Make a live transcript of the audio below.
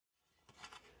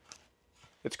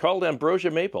It's called Ambrosia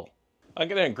Maple. I'm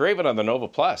going to engrave it on the Nova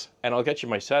Plus, and I'll get you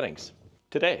my settings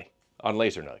today on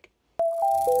LaserNug.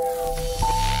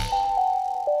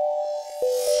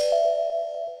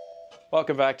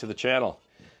 Welcome back to the channel.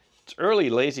 It's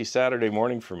early, lazy Saturday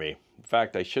morning for me. In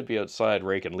fact, I should be outside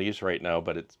raking leaves right now,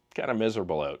 but it's kind of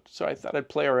miserable out. So I thought I'd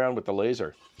play around with the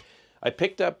laser. I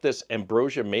picked up this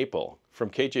Ambrosia Maple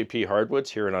from KJP Hardwoods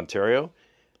here in Ontario.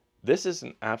 This is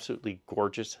an absolutely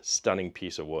gorgeous, stunning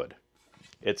piece of wood.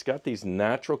 It's got these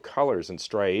natural colors and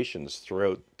striations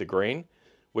throughout the grain,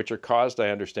 which are caused, I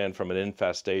understand, from an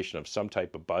infestation of some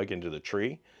type of bug into the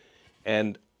tree.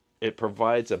 And it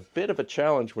provides a bit of a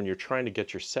challenge when you're trying to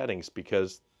get your settings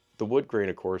because the wood grain,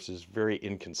 of course, is very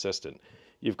inconsistent.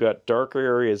 You've got darker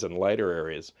areas and lighter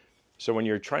areas. So when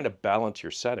you're trying to balance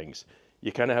your settings,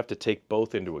 you kind of have to take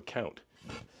both into account.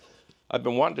 I've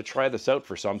been wanting to try this out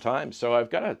for some time, so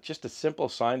I've got just a simple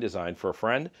sign design for a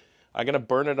friend. I'm going to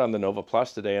burn it on the Nova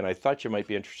Plus today, and I thought you might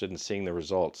be interested in seeing the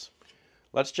results.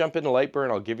 Let's jump into Lightburn.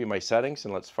 I'll give you my settings,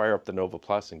 and let's fire up the Nova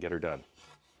Plus and get her done.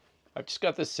 I've just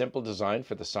got this simple design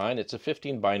for the sign. It's a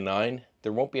 15 by 9.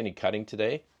 There won't be any cutting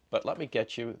today, but let me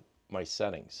get you my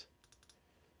settings.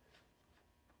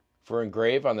 For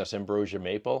engrave on this Ambrosia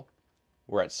Maple,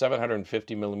 we're at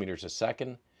 750 millimeters a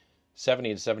second,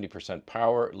 70 and 70%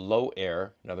 power, low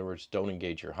air, in other words, don't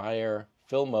engage your high air,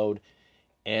 fill mode,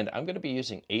 and I'm going to be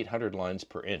using 800 lines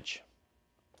per inch.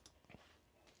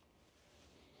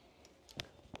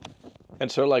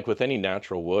 And so like with any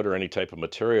natural wood or any type of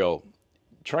material,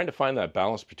 trying to find that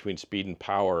balance between speed and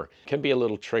power can be a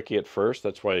little tricky at first.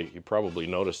 That's why you probably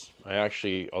notice I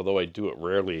actually, although I do it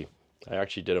rarely, I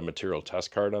actually did a material test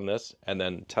card on this and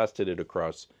then tested it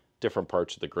across different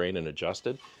parts of the grain and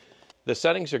adjusted. The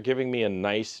settings are giving me a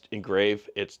nice engrave.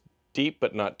 It's deep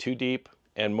but not too deep.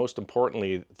 And most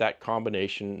importantly, that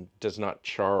combination does not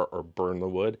char or burn the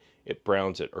wood. It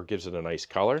browns it or gives it a nice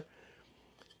color.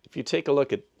 If you take a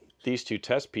look at these two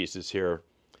test pieces here,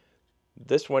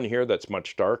 this one here that's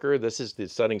much darker, this is the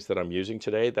settings that I'm using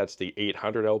today. That's the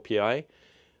 800 LPI.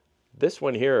 This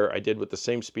one here I did with the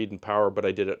same speed and power, but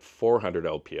I did at 400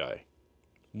 LPI.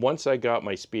 Once I got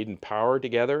my speed and power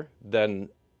together, then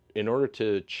in order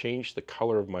to change the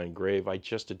color of my engrave, I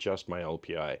just adjust my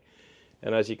LPI.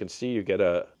 And as you can see, you get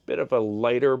a bit of a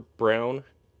lighter brown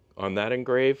on that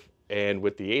engrave. And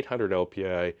with the 800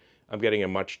 LPI, I'm getting a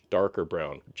much darker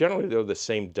brown. Generally, they're the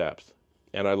same depth.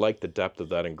 And I like the depth of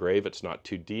that engrave. It's not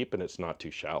too deep and it's not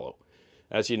too shallow.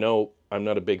 As you know, I'm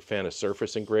not a big fan of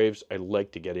surface engraves. I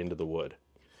like to get into the wood.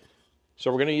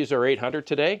 So we're going to use our 800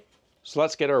 today. So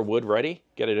let's get our wood ready,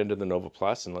 get it into the Nova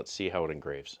Plus, and let's see how it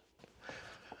engraves.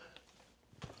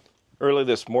 Early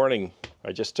this morning,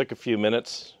 I just took a few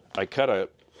minutes. I cut a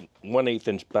 1/8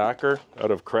 inch backer out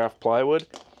of craft plywood,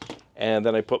 and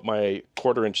then I put my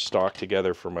 1/4 inch stock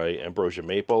together for my Ambrosia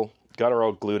Maple. Got her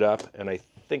all glued up, and I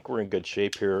think we're in good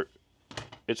shape here.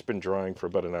 It's been drying for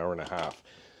about an hour and a half.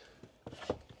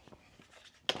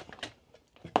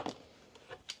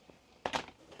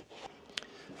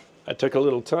 I took a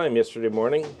little time yesterday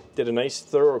morning, did a nice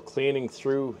thorough cleaning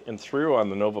through and through on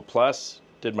the Nova Plus,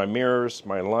 did my mirrors,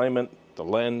 my alignment, the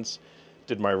lens,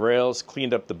 did my rails,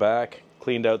 cleaned up the back,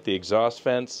 cleaned out the exhaust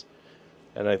vents,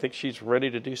 and I think she's ready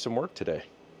to do some work today.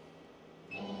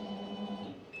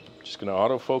 Just going to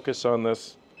autofocus on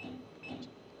this,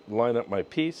 line up my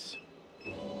piece,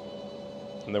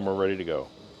 and then we're ready to go.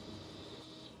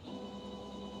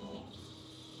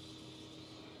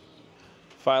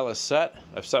 File is set.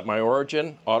 I've set my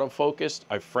origin, autofocused,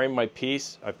 I've framed my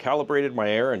piece, I've calibrated my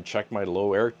air and checked my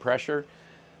low air pressure.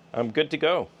 I'm good to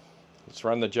go. Let's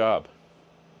run the job.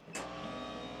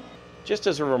 Just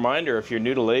as a reminder, if you're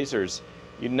new to lasers,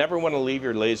 you never want to leave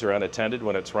your laser unattended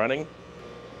when it's running.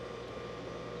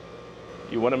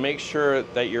 You want to make sure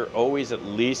that you're always at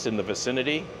least in the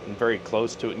vicinity and very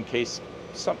close to it in case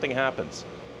something happens.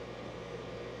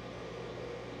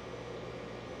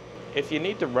 If you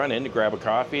need to run in to grab a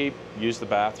coffee, use the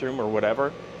bathroom or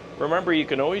whatever, remember you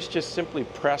can always just simply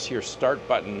press your start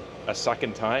button a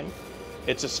second time.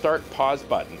 It's a start pause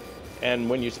button, and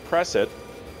when you press it,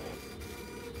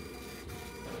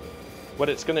 what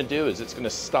it's going to do is it's going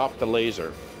to stop the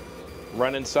laser.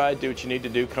 Run inside, do what you need to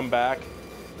do, come back.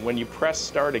 When you press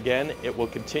start again, it will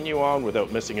continue on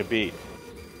without missing a beat.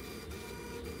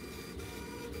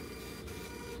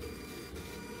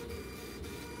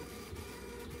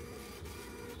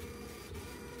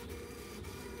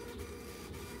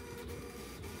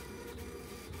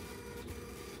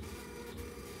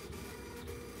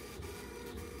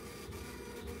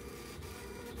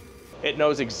 It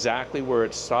knows exactly where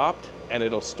it stopped, and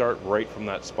it'll start right from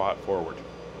that spot forward.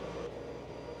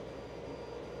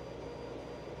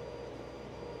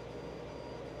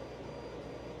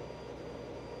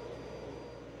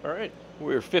 All right,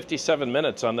 we were 57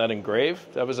 minutes on that engrave.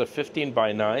 That was a 15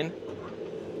 by 9.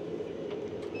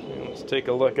 Let's take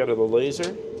a look out of the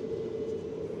laser.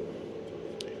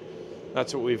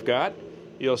 That's what we've got.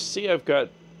 You'll see I've got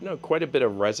quite a bit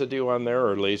of residue on there,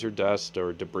 or laser dust,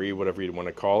 or debris, whatever you want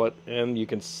to call it. And you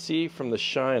can see from the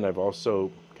shine I've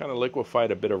also kind of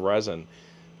liquefied a bit of resin.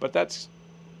 But that's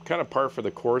kind of par for the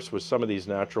course with some of these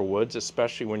natural woods,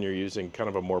 especially when you're using kind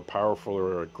of a more powerful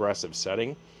or aggressive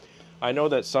setting. I know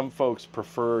that some folks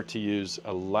prefer to use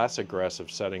a less aggressive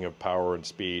setting of power and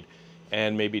speed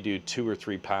and maybe do 2 or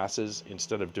 3 passes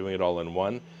instead of doing it all in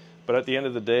one. But at the end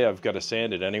of the day, I've got to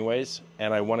sand it anyways,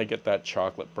 and I want to get that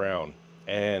chocolate brown.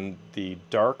 And the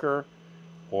darker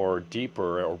or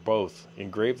deeper or both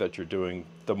engrave that you're doing,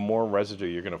 the more residue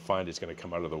you're going to find is going to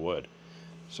come out of the wood.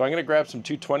 So I'm going to grab some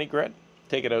 220 grit,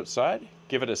 take it outside,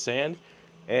 give it a sand,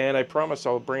 and I promise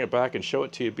I'll bring it back and show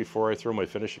it to you before I throw my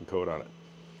finishing coat on it.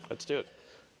 Let's do it.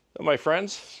 Well, my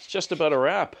friends, it's just about a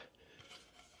wrap.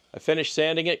 I finished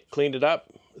sanding it, cleaned it up,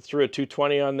 threw a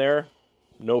 220 on there,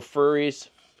 no furries,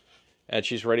 and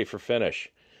she's ready for finish.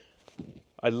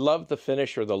 I love the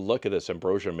finish or the look of this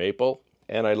Ambrosia maple,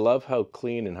 and I love how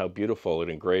clean and how beautiful it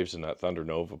engraves in that Thunder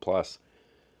Nova Plus.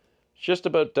 It's just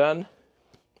about done.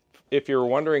 If you're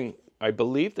wondering, I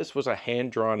believe this was a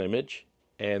hand-drawn image,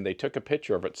 and they took a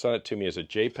picture of it, sent it to me as a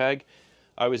JPEG.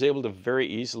 I was able to very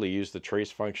easily use the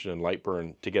trace function in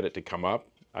Lightburn to get it to come up.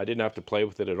 I didn't have to play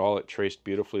with it at all. It traced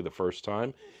beautifully the first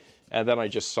time, and then I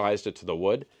just sized it to the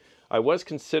wood. I was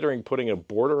considering putting a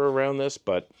border around this,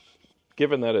 but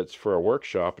given that it's for a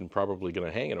workshop and probably going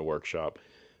to hang in a workshop,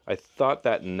 I thought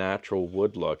that natural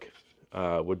wood look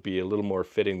would be a little more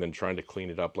fitting than trying to clean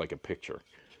it up like a picture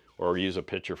or use a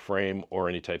picture frame or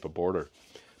any type of border.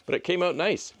 But it came out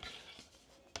nice.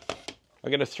 I'm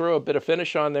going to throw a bit of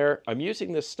finish on there. I'm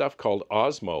using this stuff called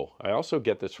Osmo. I also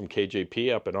get this from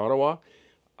KJP up in Ottawa.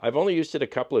 I've only used it a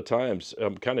couple of times.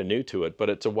 I'm kind of new to it,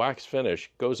 but it's a wax finish.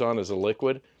 Goes on as a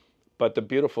liquid. But the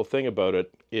beautiful thing about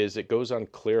it is it goes on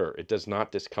clear. It does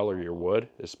not discolor your wood,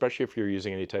 especially if you're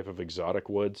using any type of exotic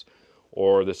woods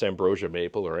or this Ambrosia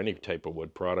maple or any type of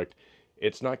wood product.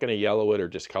 It's not going to yellow it or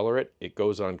discolor it. It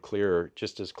goes on clear,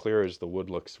 just as clear as the wood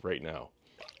looks right now.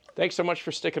 Thanks so much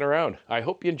for sticking around. I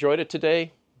hope you enjoyed it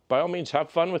today. By all means, have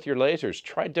fun with your lasers.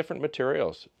 Try different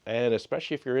materials. And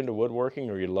especially if you're into woodworking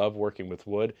or you love working with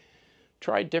wood,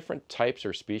 try different types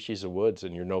or species of woods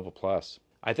in your Nova Plus.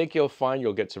 I think you'll find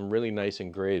you'll get some really nice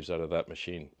engraves out of that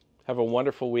machine. Have a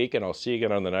wonderful week, and I'll see you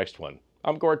again on the next one.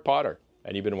 I'm Gord Potter,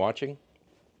 and you've been watching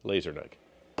Laser Nook.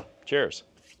 Cheers.